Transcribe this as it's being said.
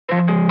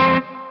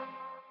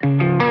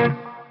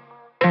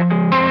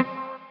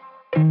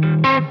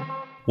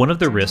One of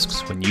the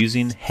risks when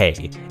using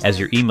Hey as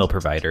your email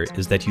provider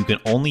is that you can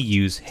only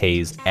use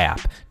Hey's app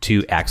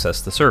to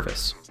access the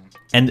service.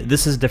 And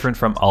this is different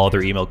from all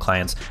other email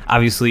clients,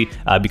 obviously,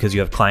 because you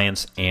have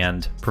clients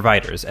and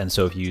providers. And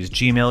so if you use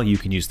Gmail, you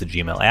can use the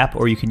Gmail app,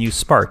 or you can use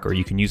Spark, or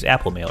you can use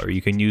Apple Mail, or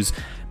you can use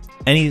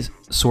any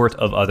sort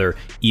of other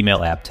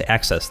email app to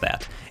access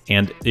that.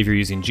 And if you're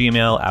using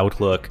Gmail,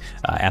 Outlook,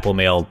 Apple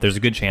Mail, there's a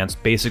good chance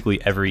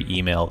basically every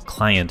email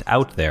client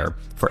out there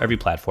for every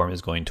platform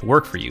is going to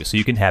work for you, so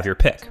you can have your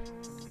pick.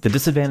 The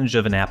disadvantage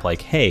of an app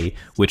like Hey,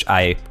 which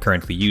I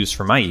currently use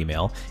for my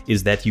email,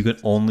 is that you can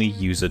only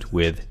use it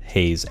with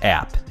Hey's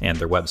app and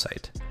their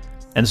website.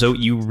 And so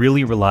you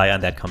really rely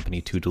on that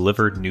company to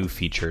deliver new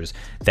features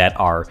that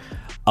are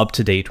up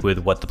to date with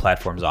what the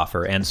platforms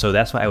offer. And so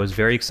that's why I was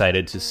very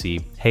excited to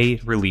see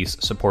Hey release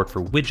support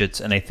for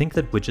widgets. And I think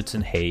that widgets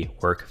in Hey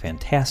work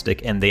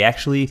fantastic, and they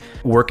actually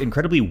work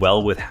incredibly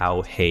well with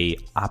how Hey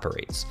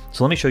operates.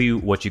 So let me show you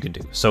what you can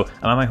do. So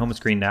I'm on my home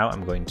screen now.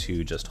 I'm going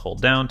to just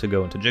hold down to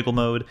go into jiggle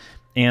mode,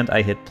 and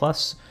I hit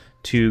plus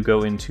to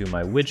go into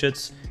my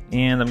widgets,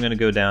 and I'm going to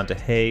go down to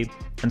Hey.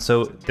 And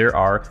so there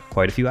are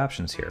quite a few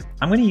options here.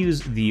 I'm going to use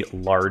the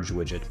large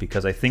widget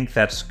because I think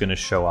that's going to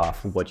show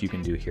off what you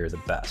can do here the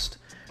best,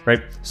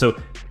 right? So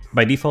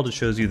by default, it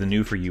shows you the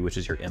new for you, which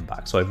is your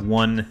inbox. So I have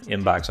one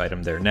inbox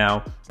item there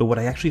now, but what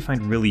I actually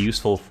find really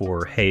useful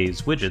for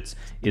Hey's widgets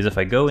is if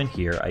I go in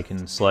here, I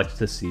can select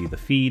to see the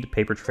feed,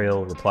 paper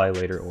trail, reply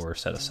later, or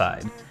set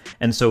aside.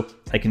 And so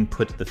I can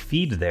put the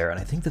feed there, and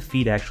I think the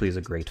feed actually is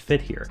a great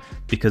fit here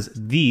because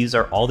these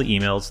are all the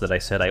emails that I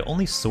said I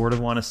only sort of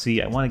want to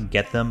see. I want to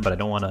get them, but I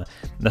don't want to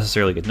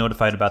necessarily get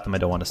notified about them. I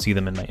don't want to see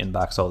them in my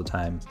inbox all the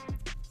time.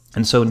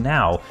 And so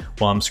now,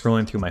 while I'm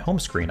scrolling through my home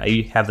screen,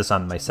 I have this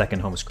on my second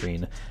home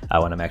screen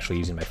when I'm actually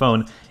using my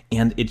phone,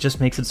 and it just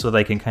makes it so that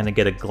I can kind of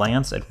get a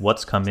glance at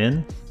what's come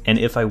in. And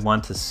if I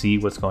want to see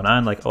what's going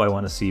on, like, oh, I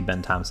want to see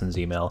Ben Thompson's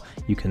email,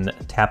 you can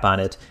tap on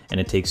it and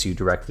it takes you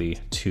directly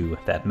to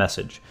that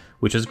message,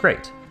 which is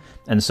great.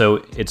 And so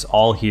it's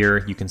all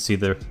here. You can see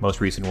the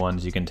most recent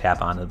ones. You can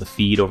tap on the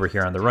feed over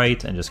here on the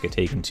right and just get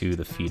taken to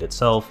the feed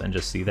itself and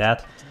just see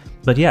that.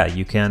 But yeah,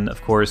 you can, of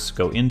course,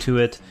 go into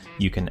it.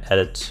 You can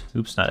edit,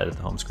 oops, not edit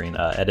the home screen,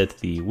 edit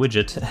the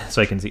widget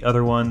so I can see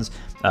other ones.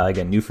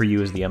 Again, new for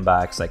you is the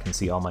inbox. I can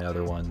see all my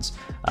other ones.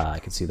 I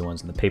can see the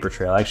ones in the paper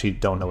trail. I actually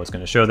don't know what's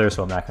going to show there,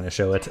 so I'm not going to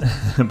show it.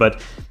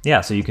 But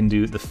yeah, so you can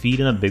do the feed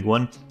in a big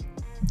one.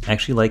 I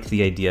actually like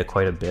the idea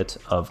quite a bit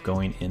of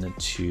going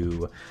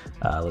into,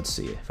 let's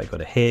see, if I go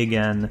to Hey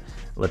again,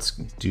 let's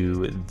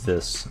do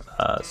this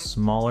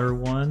smaller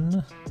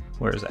one.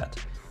 Where is that?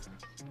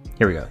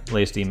 Here we go,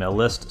 latest email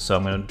list. So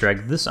I'm going to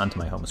drag this onto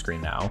my home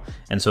screen now.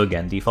 And so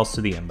again, defaults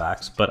to the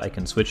inbox, but I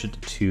can switch it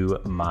to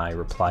my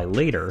reply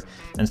later.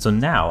 And so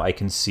now I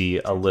can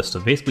see a list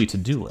of basically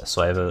to-do lists.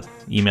 So I have an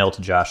email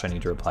to Josh I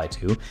need to reply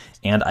to,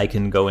 and I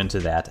can go into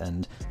that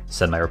and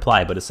send my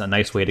reply. But it's a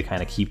nice way to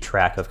kind of keep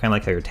track of, kind of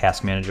like how your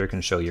task manager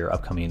can show your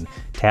upcoming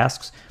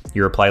tasks.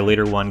 Your reply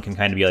later one can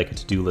kind of be like a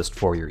to-do list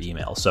for your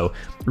email. So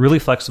really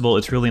flexible,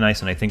 it's really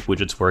nice, and I think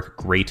widgets work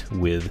great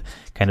with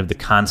kind of the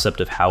concept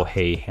of how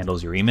Hey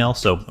handles your email.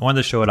 So I wanted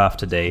to show it off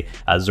today.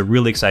 This is a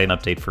really exciting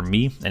update for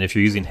me, and if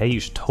you're using Hey, you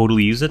should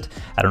totally use it.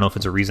 I don't know if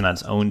it's a reason on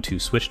its own to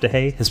switch to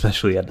Hey,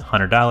 especially at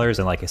 $100,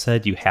 and like I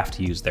said, you have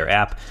to use their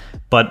app,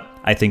 but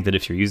I think that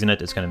if you're using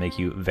it, it's going to make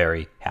you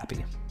very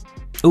happy.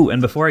 Oh,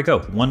 and before I go,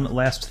 one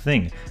last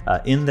thing.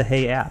 In the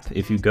Hey app,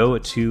 if you go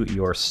to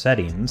your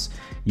settings,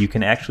 you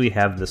can actually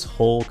have this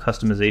whole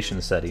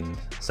customization setting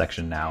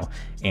section now,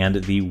 and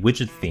the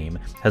widget theme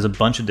has a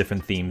bunch of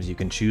different themes you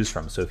can choose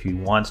from. So if you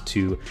want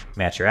to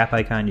match your app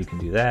icon, you can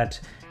do that.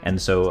 And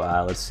so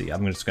let's see,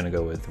 I'm just gonna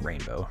go with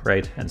rainbow,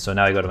 right? And so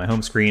now I go to my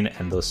home screen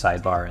and those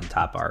sidebar and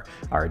top bar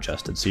are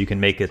adjusted. So you can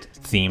make it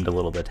themed a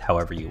little bit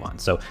however you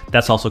want. So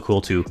that's also cool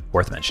too,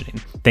 worth mentioning.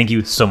 Thank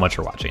you so much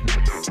for watching.